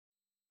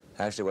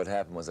Actually, what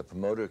happened was a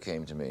promoter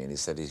came to me and he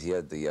said he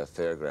had the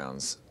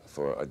fairgrounds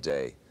for a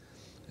day,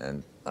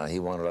 and he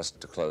wanted us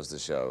to close the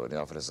show, and he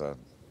offered us a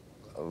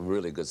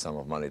really good sum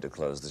of money to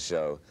close the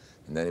show,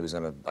 and then he was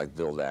going to like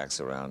build acts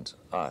around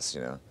us,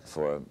 you know,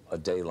 for a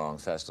day-long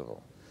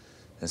festival.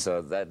 And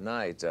so that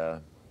night,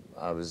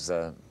 I was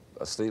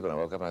asleep and I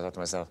woke up and I thought to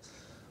myself,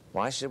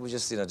 why should we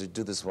just, you know,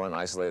 do this one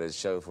isolated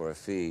show for a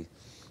fee?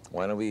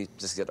 Why don't we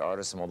just get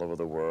artists from all over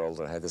the world?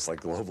 And I had this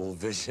like global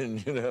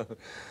vision, you know,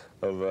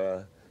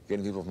 of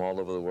getting people from all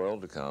over the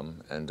world to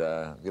come and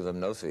give them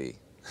no fee.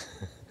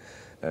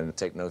 And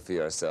take no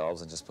fee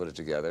ourselves and just put it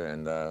together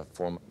and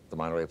form the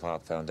Monterey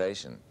Pop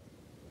Foundation.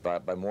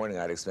 By morning,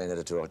 I'd expanded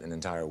it to an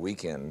entire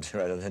weekend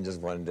rather than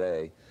just one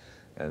day.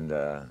 And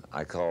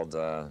I called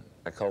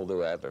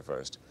Lou Adler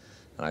first.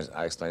 And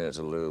I explained it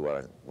to Lou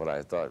what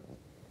I thought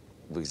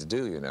we should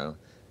do, you know.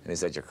 And he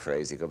said, you're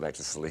crazy, go back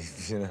to sleep,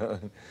 you know.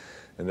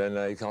 And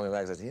then he called me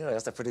back and said, you know,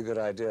 that's a pretty good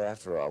idea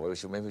after all.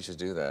 Maybe we should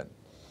do that.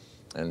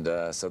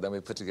 And so then we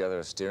put together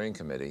a steering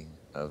committee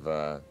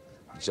of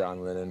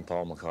John Lennon,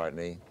 Paul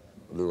McCartney,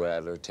 Lou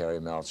Adler, Terry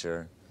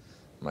Melcher,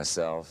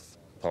 myself,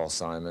 Paul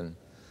Simon.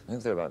 I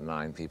think there are about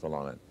 9 people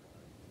on it.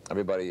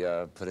 Everybody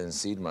put in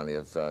seed money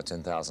of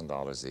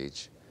 $10,000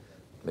 each.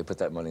 They put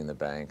that money in the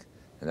bank,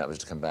 and that was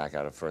to come back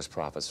out of first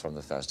profits from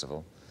the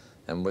festival.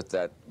 And with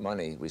that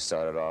money, we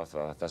started off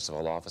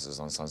festival offices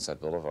on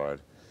Sunset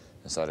Boulevard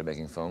and started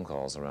making phone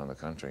calls around the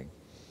country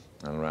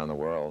and around the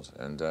world.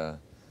 And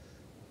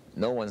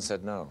no one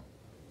said no.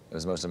 It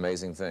was the most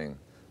amazing thing.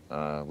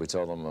 We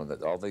told them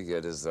that all they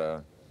get is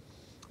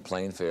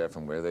plane fare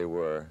from where they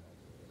were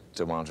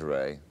to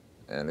Monterey,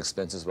 and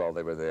expenses while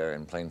they were there,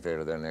 and plane fare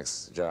to their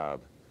next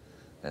job.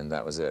 And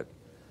that was it.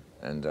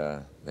 And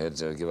they had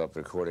to give up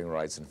recording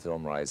rights and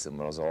film rights, and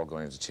it was all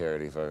going to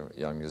charity for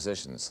young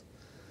musicians.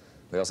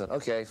 They all said,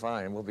 okay,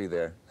 fine, we'll be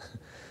there.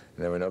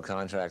 And there were no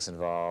contracts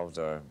involved,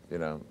 or, you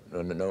know,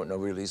 no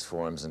release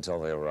forms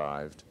until they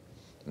arrived.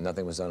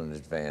 Nothing was done in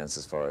advance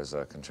as far as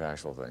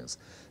contractual things.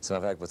 So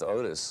in fact, with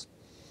Otis,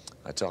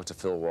 I talked to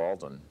Phil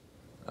Walden,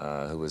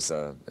 who was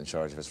in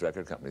charge of his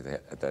record company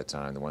at that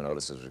time, the one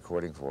Otis was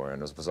recording for,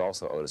 and was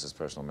also Otis's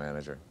personal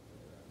manager.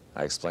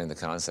 I explained the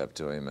concept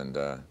to him,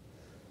 and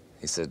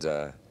he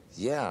said,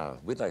 yeah,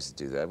 we'd like to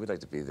do that. We'd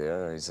like to be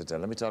there. And he said,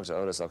 let me talk to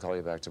Otis. I'll call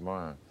you back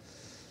tomorrow.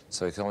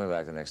 So he called me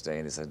back the next day,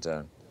 and he said,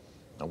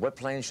 what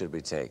plane should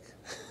we take?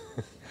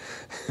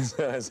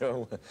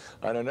 So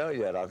I don't know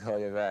yet. I'll call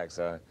you back.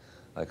 So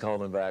I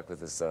called him back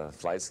with this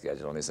flight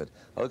schedule, and he said,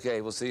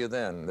 okay, we'll see you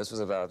then. This was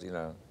about, you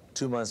know,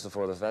 2 months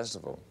before the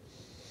festival.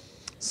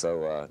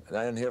 So and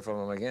I didn't hear from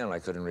them again. I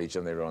couldn't reach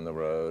them. They were on the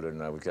road,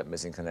 and we kept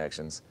missing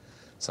connections.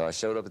 So I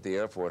showed up at the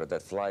airport at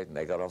that flight, and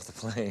they got off the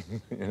plane,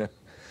 you know. And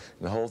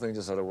the whole thing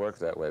just sort of worked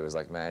that way. It was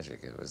like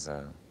magic. It was,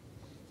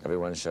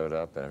 everyone showed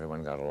up, and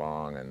everyone got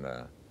along, and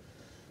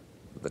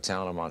the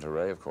town of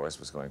Monterey, of course,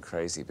 was going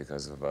crazy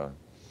because of,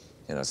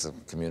 you know, it's a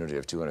community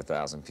of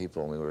 200,000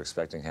 people, and we were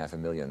expecting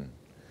 500,000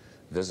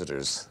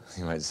 visitors,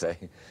 you might say,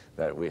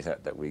 that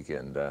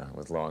weekend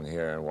with long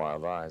hair and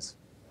wild eyes.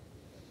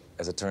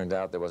 As it turned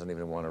out, there wasn't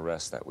even one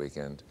arrest that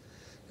weekend.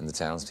 And the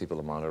townspeople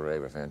of Monterey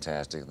were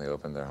fantastic, and they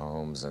opened their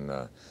homes and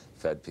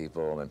fed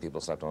people, and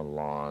people slept on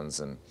lawns,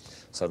 and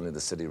suddenly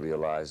the city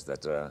realized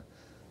that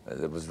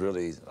it was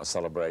really a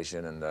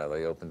celebration, and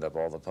they opened up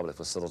all the public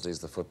facilities,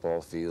 the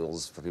football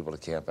fields for people to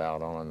camp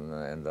out on,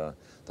 and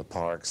the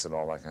parks and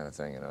all that kind of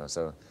thing, you know.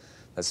 So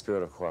that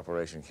spirit of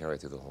cooperation carried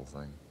through the whole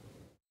thing.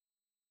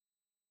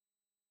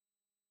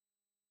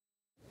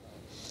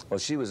 Well,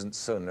 she was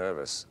so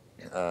nervous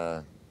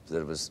that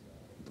it was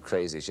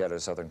crazy. She had her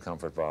Southern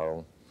Comfort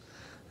bottle,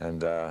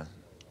 and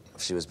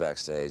she was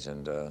backstage,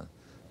 and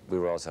we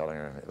were all telling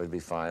her, it'll be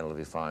fine,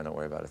 don't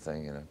worry about a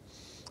thing, you know.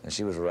 And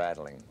she was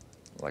rattling,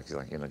 like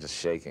you know, just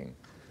shaking.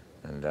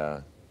 And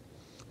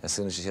as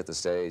soon as she hit the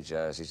stage,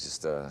 she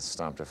just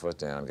stomped her foot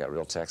down, got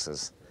real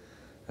Texas,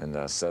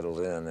 and settled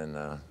in,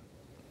 and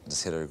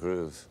just hit her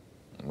groove,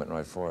 and went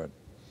right for it.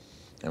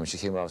 And when she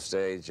came off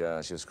stage,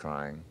 she was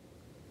crying.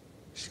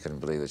 She couldn't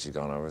believe that she'd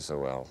gone over so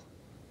well,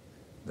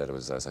 that it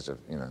was such a,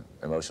 you know,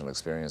 emotional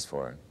experience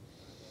for her.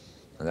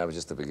 And that was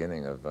just the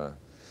beginning of,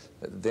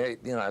 you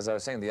know, as I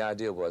was saying, the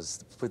idea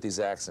was to put these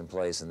acts in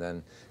place and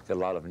then get a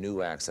lot of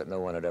new acts that no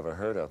one had ever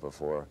heard of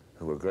before,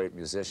 who were great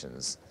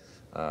musicians,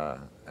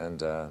 and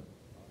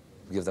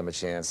give them a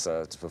chance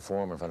to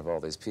perform in front of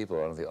all these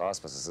people under the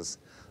auspices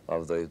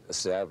of the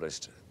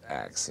established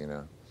acts, you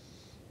know.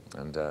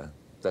 And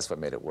that's what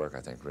made it work,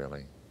 I think,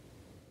 really.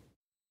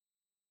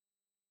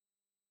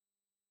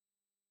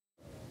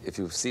 If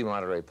you see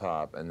Monterey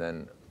Pop and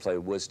then play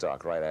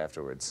Woodstock right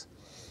afterwards,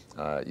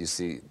 you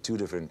see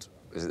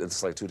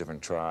it's like two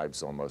different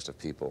tribes almost of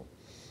people.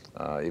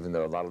 Even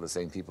though a lot of the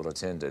same people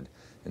attended,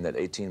 in that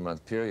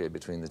 18-month period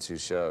between the two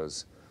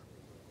shows,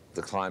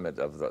 the climate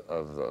of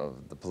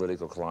the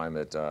political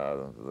climate,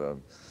 the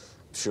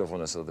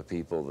cheerfulness of the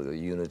people, the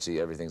unity,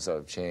 everything sort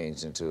of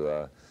changed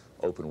into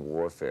open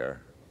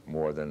warfare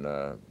more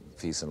than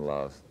peace and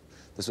love.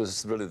 This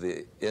was really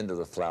the end of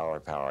the flower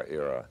power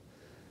era.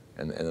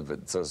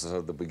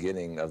 So the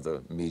beginning of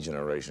the me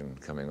generation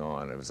coming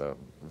on, it was a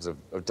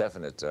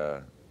definite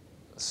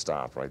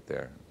stop right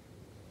there.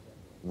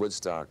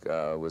 Woodstock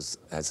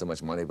had so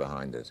much money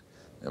behind it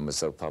and was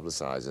so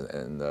publicized,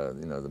 and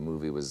you know, the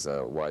movie was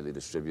widely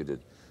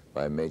distributed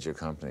by a major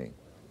company.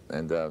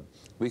 And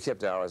we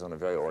kept ours on a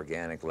very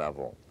organic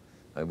level.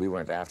 We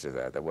weren't after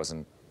that. That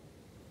wasn't,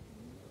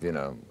 you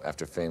know,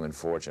 after fame and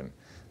fortune.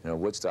 You know,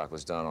 Woodstock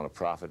was done on a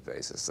profit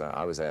basis.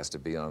 I was asked to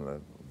be on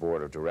the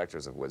board of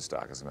directors of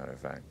Woodstock, as a matter of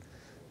fact.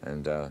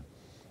 And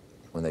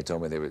when they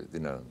told me they would, you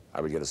know,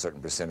 I would get a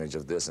certain percentage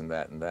of this and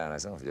that, I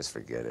said, oh, just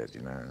forget it,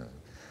 you know.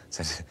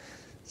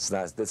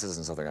 This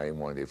isn't something I even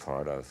want to be a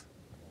part of.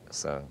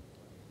 So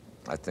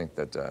I think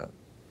that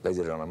they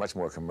did it on a much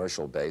more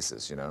commercial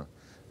basis, you know,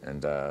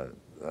 and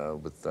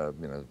with,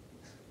 you know,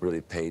 really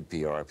paid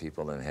PR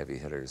people and heavy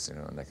hitters, you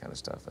know, and that kind of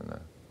stuff. And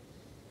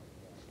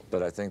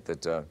but I think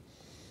that,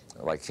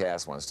 like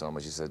Cass once told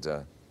me, she said,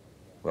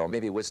 well,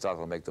 maybe Woodstock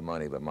will make the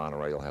money, but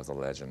Monterey will have the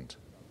legend.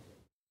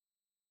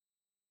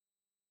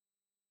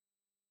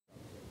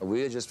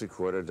 We had just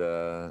recorded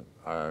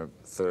our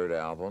third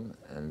album,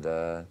 and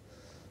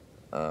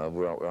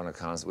we're on a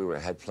concert.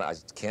 I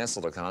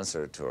canceled a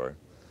concert tour,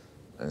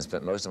 and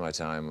spent most of my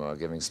time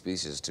giving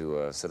speeches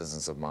to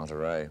citizens of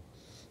Monterey,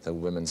 the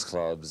women's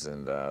clubs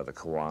and the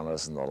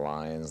Kiwanis and the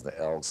Lions, the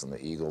Elks and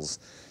the Eagles,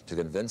 to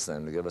convince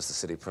them to give us the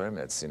city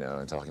permits, you know,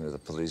 and talking to the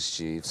police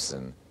chiefs.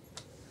 And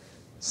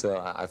so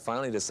I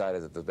finally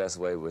decided that the best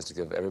way was to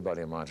give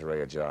everybody in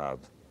Monterey a job.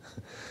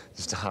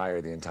 Just to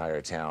hire the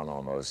entire town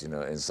almost, you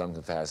know, in some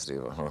capacity,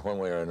 or one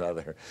way or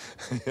another.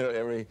 You know,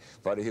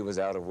 everybody who was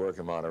out of work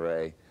in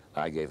Monterey,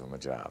 I gave them a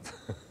job.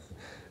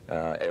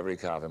 Every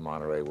cop in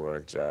Monterey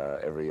worked,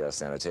 every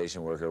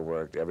sanitation worker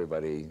worked,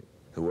 everybody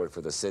who worked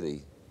for the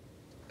city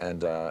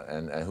and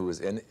who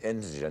was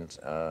indigent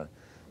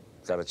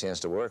got a chance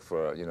to work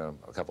for, you know,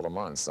 a couple of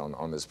months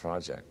on this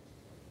project.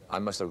 I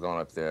must have gone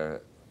up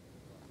there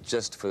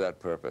just for that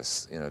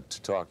purpose, you know,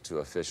 to talk to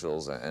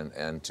officials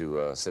and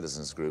to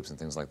citizens groups and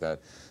things like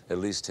that, at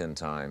least 10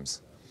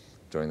 times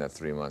during that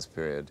 3-month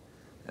period.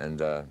 And,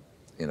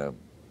 you know,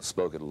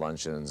 spoke at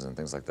luncheons and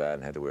things like that,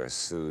 and had to wear a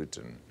suit.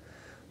 And,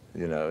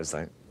 you know, it's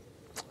like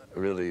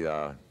really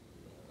a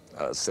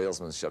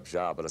salesmanship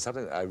job, but it's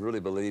something I really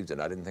believed in.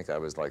 I didn't think I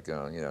was like, you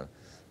know,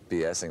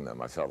 BSing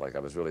them. I felt like I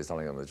was really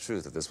telling them the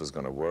truth, that this was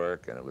going to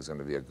work and it was going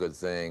to be a good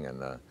thing.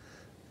 And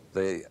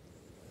they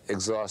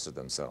exhausted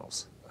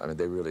themselves. I mean,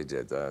 they really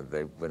did.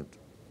 They went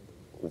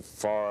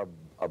far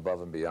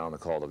above and beyond the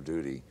call of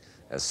duty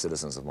as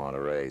citizens of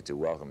Monterey to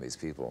welcome these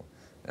people.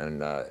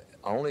 And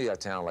only a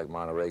town like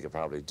Monterey could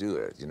probably do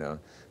it, you know,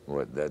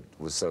 that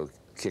was so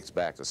kicked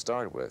back to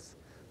start with.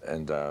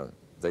 And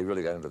they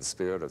really got into the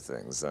spirit of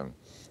things. I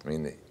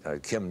mean,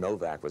 Kim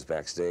Novak was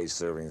backstage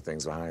serving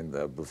things behind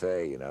the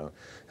buffet, you know,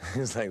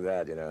 things like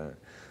that, you know.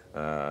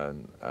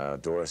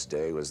 Doris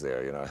Day was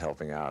there, you know,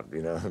 helping out,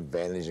 you know,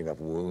 bandaging up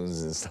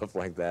wounds and stuff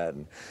like that.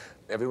 And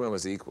everyone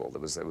was equal.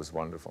 It was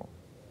wonderful.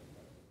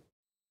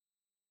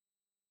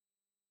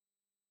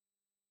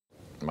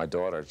 My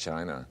daughter,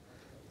 China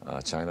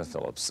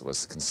Phillips,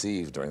 was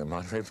conceived during the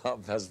Monterey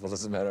Pop Festival,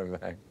 as a matter of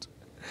fact.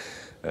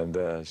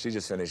 And she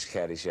just finished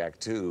Caddyshack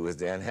 2 with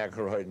Dan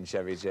Aykroyd and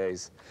Chevy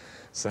Chase.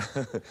 So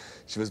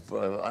she was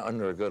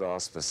under a good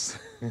auspice,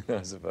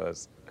 I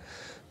suppose.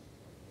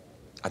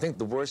 I think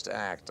the worst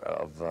act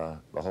of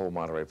the whole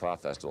Monterey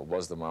Pop Festival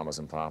was the Mamas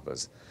and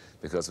Papas,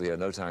 because we had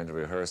no time to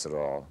rehearse at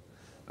all.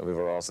 We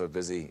were all so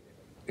busy,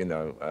 you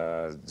know,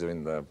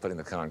 putting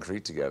the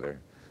concrete together,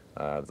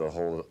 the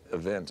whole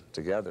event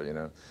together, you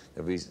know.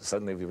 And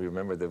suddenly we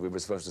remembered that we were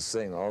supposed to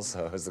sing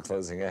also as the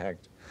closing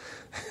act.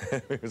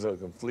 We were so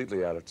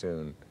completely out of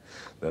tune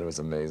that it was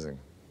amazing.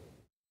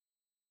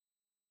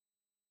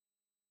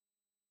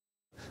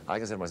 I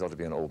consider myself to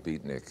be an old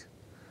beatnik.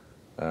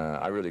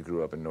 I really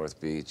grew up in North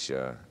Beach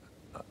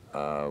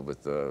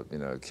with the, you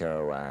know,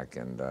 Kerouac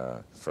and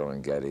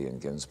Ferlinghetti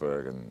and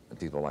Ginsberg and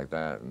people like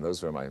that, and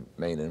those were my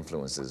main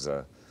influences.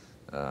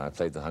 I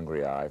played the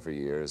Hungry I for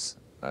years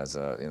as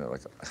a, you know,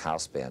 like a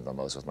house band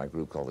almost with my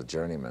group called the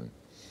Journeymen,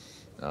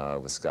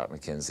 with Scott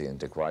McKenzie and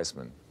Dick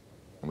Weissman.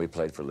 And we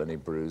played for Lenny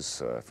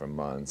Bruce for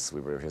months.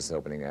 We were his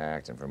opening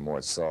act, and for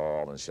Mort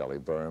Saul and Shelley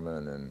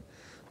Berman and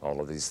all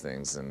of these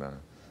things. And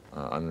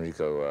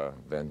Enrico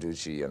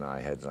Vanducci and I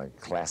had like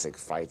classic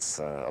fights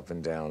up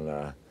and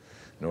down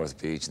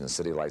North Beach and the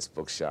City Lights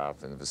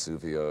Bookshop and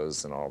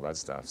Vesuvio's and all that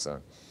stuff.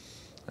 So,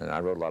 and I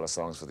wrote a lot of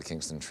songs for the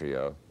Kingston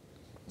Trio.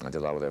 I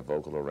did a lot of their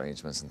vocal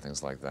arrangements and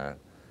things like that.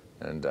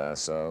 And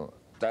so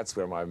that's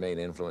where my main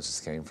influences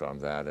came from,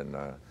 that and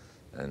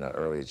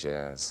early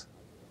jazz,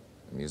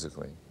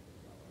 musically.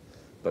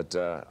 But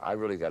I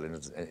really got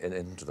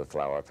into the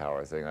flower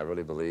power thing. I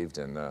really believed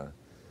in the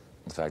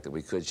fact that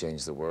we could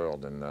change the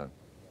world, and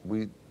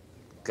we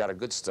got a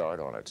good start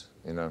on it,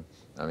 you know.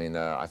 I mean,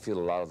 I feel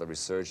a lot of the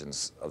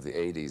resurgence of the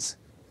 80s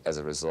as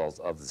a result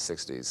of the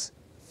 60s.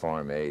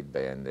 Farm Aid,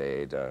 Band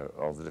Aid,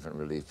 all the different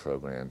relief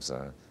programs,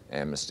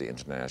 Amnesty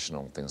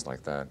International, things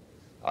like that.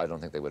 I don't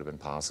think they would have been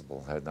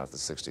possible had not the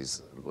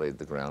 60s laid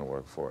the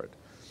groundwork for it.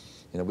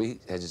 You know, we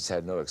had just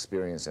had no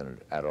experience in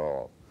it at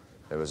all.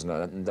 There was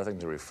nothing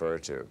to refer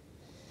to.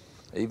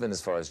 Even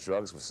as far as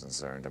drugs was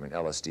concerned, I mean,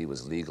 LSD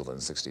was legal in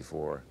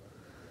 '64.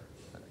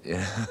 You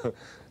know,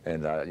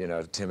 and you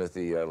know,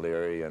 Timothy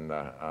Leary and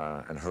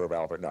Herb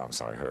Alpert. No, I'm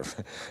sorry, Herb,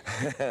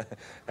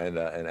 and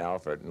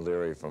Alpert and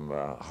Leary from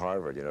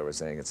Harvard. You know, were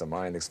saying it's a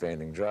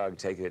mind-expanding drug.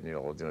 Take it, and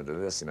you'll do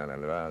this. You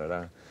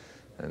know,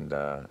 and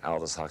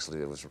Aldous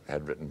Huxley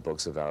had written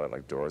books about it,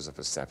 like Doors of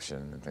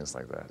Perception and things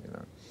like that. You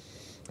know,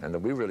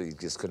 and we really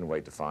just couldn't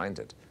wait to find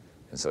it,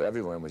 and so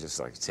everyone was just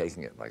like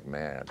taking it like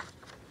mad.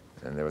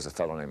 And there was a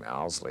fellow named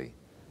Owsley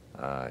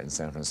in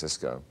San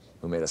Francisco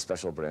who made a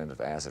special brand of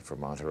acid for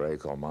Monterey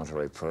called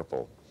Monterey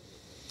Purple,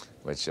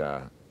 which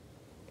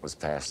was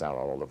passed out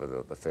all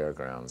over the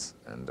fairgrounds.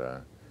 And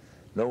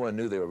no one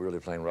knew they were really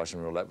playing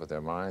Russian roulette with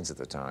their minds at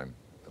the time.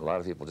 A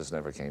lot of people just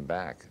never came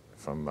back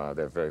from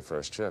their very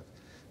first trip.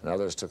 And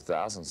others took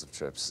thousands of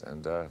trips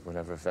and were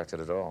never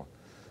affected at all.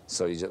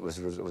 So it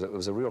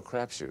was a real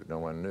crapshoot. No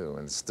one knew,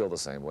 and it's still the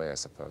same way, I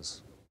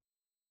suppose.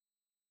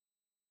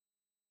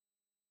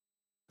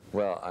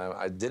 Well,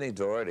 Denny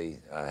Doherty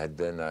had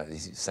been, he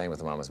sang with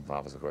the Mamas and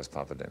Papas, of course,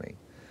 Papa Denny.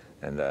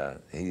 And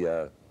he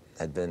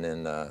had been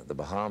in the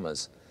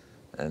Bahamas,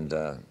 and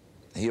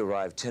he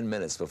arrived 10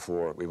 minutes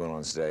before we went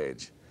on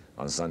stage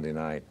on Sunday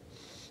night.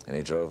 And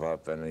he drove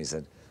up, and he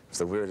said, it's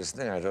the weirdest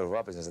thing. I drove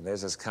up, and he said,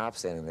 there's this cop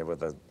standing there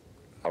with a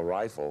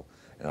rifle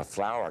and a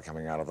flower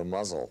coming out of the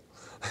muzzle.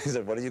 He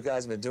said, what have you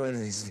guys been doing to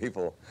these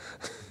people?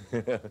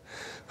 It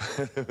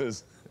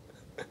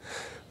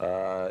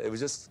was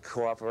just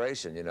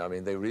cooperation, you know. I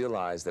mean, they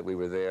realized that we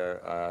were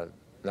there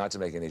not to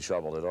make any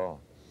trouble at all.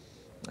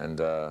 And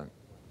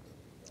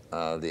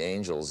the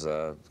Angels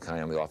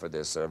kindly offered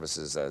their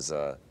services as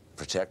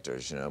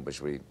protectors, you know,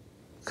 which we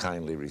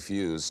kindly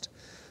refused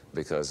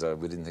because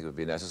we didn't think it would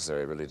be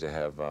necessary, really, to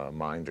have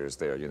minders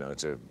there, you know,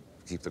 to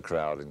keep the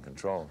crowd in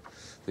control.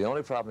 The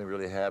only problem we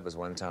really had was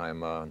one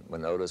time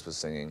when Otis was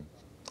singing.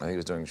 I think he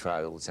was doing Try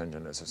a Little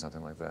Tenderness or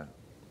something like that.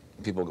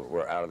 People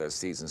were out of their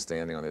seats and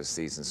standing on their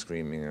seats and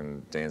screaming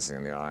and dancing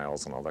in the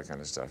aisles and all that kind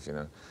of stuff, you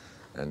know.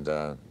 And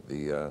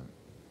the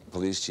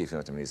police chief came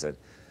up to me and he said,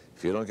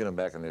 if you don't get them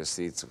back in their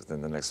seats within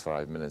the next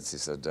 5 minutes, he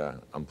said,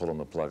 I'm pulling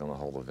the plug on the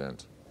whole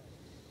event.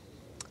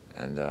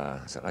 And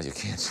I said, oh, you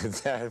can't do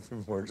that.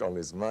 We've worked all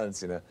these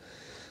months, you know.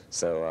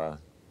 So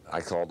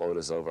I called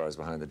Otis over. I was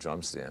behind the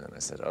drum stand, and I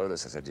said,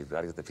 Otis, I said, you've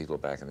got to get the people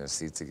back in their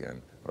seats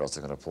again, or else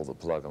they're going to pull the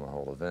plug on the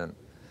whole event.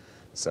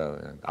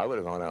 So I would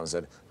have gone out and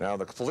said, now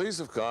the police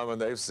have come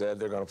and they've said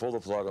they're going to pull the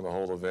plug on the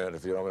whole event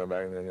if you don't get them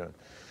back. You know.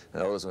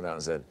 And Otis went out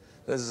and said,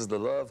 this is the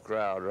love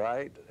crowd,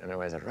 right? And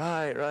everybody said,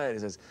 right, right. He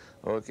says,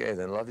 okay,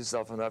 then love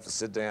yourself enough to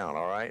sit down,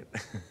 all right?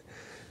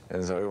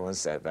 And so everyone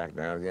sat back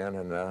down again,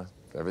 and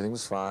everything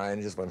was fine.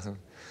 He just went,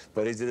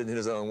 but he did it in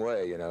his own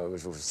way, you know,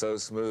 which was so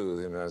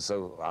smooth, you know,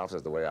 so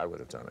opposite the way I would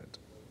have done it.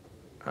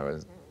 I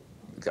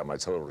got my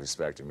total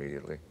respect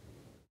immediately.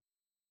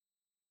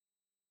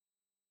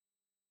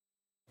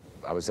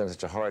 I was having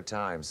such a hard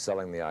time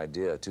selling the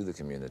idea to the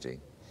community,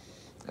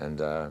 and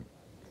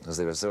because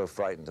they were so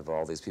frightened of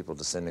all these people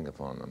descending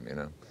upon them, you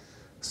know.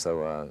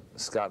 So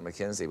Scott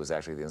McKenzie was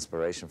actually the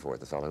inspiration for it,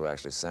 the fellow who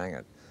actually sang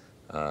it,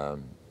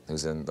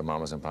 who's in the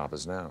Mamas and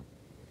Papas now.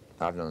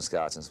 I've known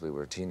Scott since we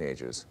were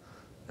teenagers,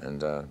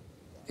 and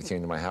he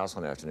came to my house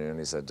one afternoon and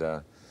he said,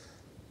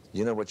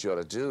 you know what you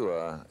ought to do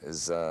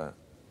is go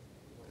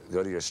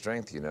to your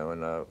strength, you know,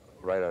 and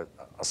write a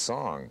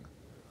song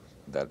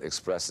that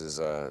expresses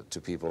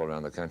to people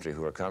around the country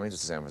who are coming to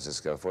San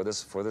Francisco for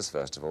this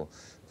festival,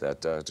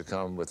 that to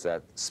come with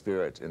that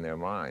spirit in their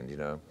mind, you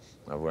know,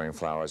 of wearing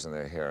flowers in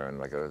their hair and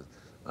like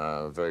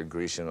a very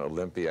Grecian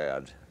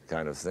Olympiad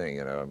kind of thing,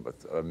 you know,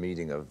 a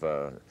meeting of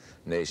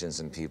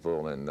nations and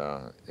people and,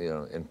 you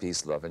know, in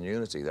peace, love, and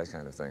unity, that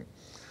kind of thing.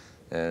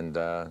 And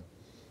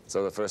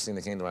so the first thing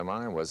that came to my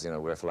mind was, you know,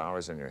 wear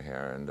flowers in your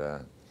hair. And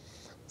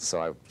so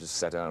I just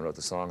sat down and wrote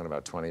the song in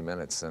about 20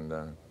 minutes, and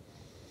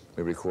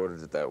we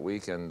recorded it that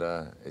week, and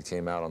it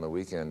came out on the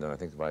weekend, and I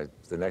think by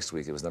the next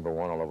week it was #1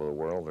 all over the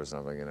world or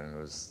something, you know.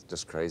 It was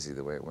just crazy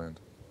the way it went.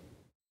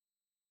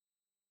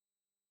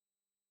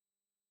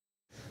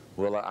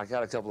 Well, I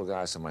got a couple of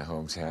guys from my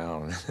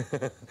hometown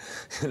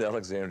in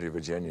Alexandria,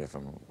 Virginia,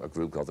 from a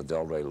group called the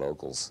Delray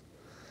Locals,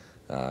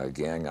 a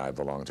gang I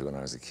belonged to when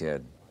I was a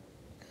kid.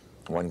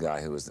 One guy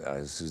who's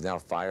now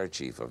fire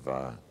chief of,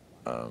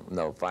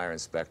 no, fire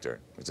inspector,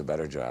 it's a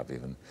better job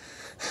even,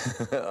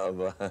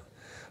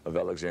 of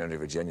Alexandria,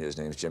 Virginia. His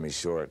name's Jimmy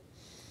Short.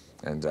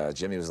 And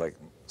Jimmy was like,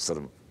 sort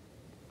of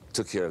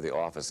took care of the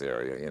office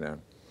area, you know.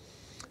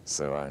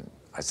 So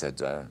I said,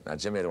 now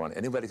Jimmy, I don't want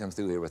anybody come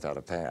through here without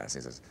a pass.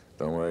 He says,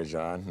 don't worry,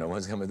 John, no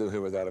one's coming through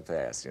here without a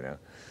pass, you know.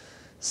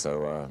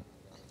 So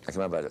I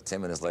came out about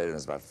 10 minutes later, and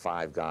there's about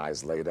 5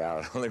 guys laid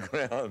out on the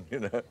ground, you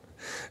know.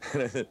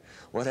 And I said,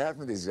 what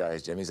happened to these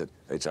guys, Jimmy? He said,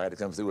 they tried to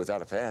come through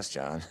without a pass,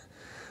 John.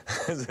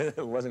 I said,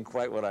 it wasn't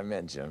quite what I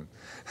meant, Jim.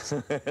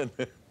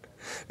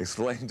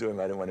 Explained to him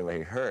I didn't want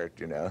anybody hurt,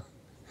 you know.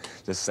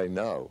 Just say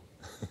no.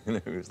 He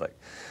was like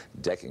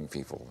decking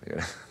people, you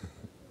know.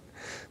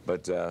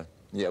 But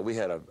Yeah, we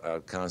had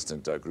a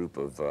constant group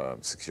of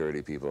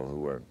security people who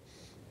were,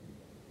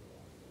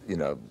 you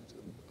know,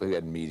 we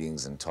had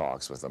meetings and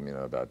talks with them, you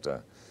know, about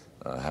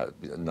how,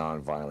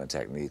 nonviolent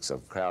techniques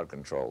of crowd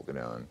control, you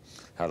know, and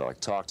how to like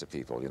talk to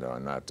people, you know,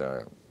 and not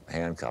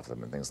handcuff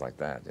them and things like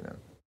that, you know.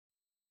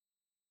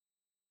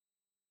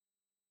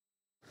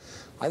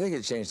 I think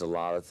it changed a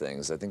lot of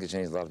things. I think it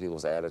changed a lot of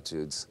people's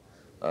attitudes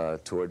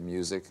toward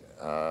music.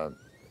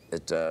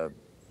 It, uh,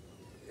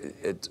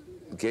 it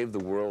gave the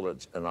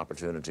world an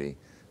opportunity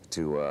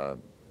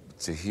to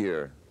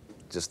hear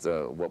just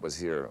what was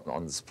here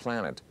on this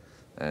planet,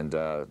 and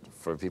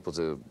for people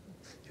to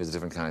hear the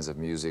different kinds of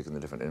music and the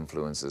different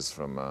influences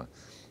from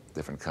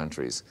different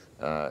countries.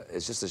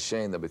 It's just a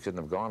shame that we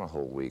couldn't have gone a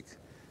whole week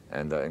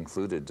and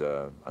included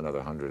another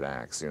 100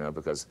 acts, you know,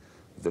 because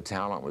the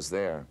talent was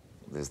there.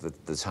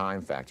 The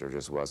time factor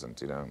just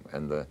wasn't, you know,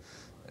 and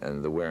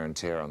the wear and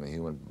tear on the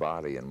human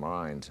body and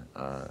mind.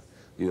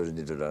 You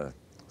needed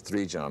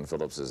 3 John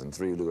Phillipses and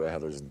 3 Lou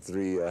Adlers and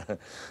 3,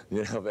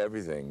 you know, of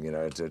everything, you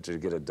know, to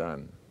get it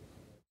done.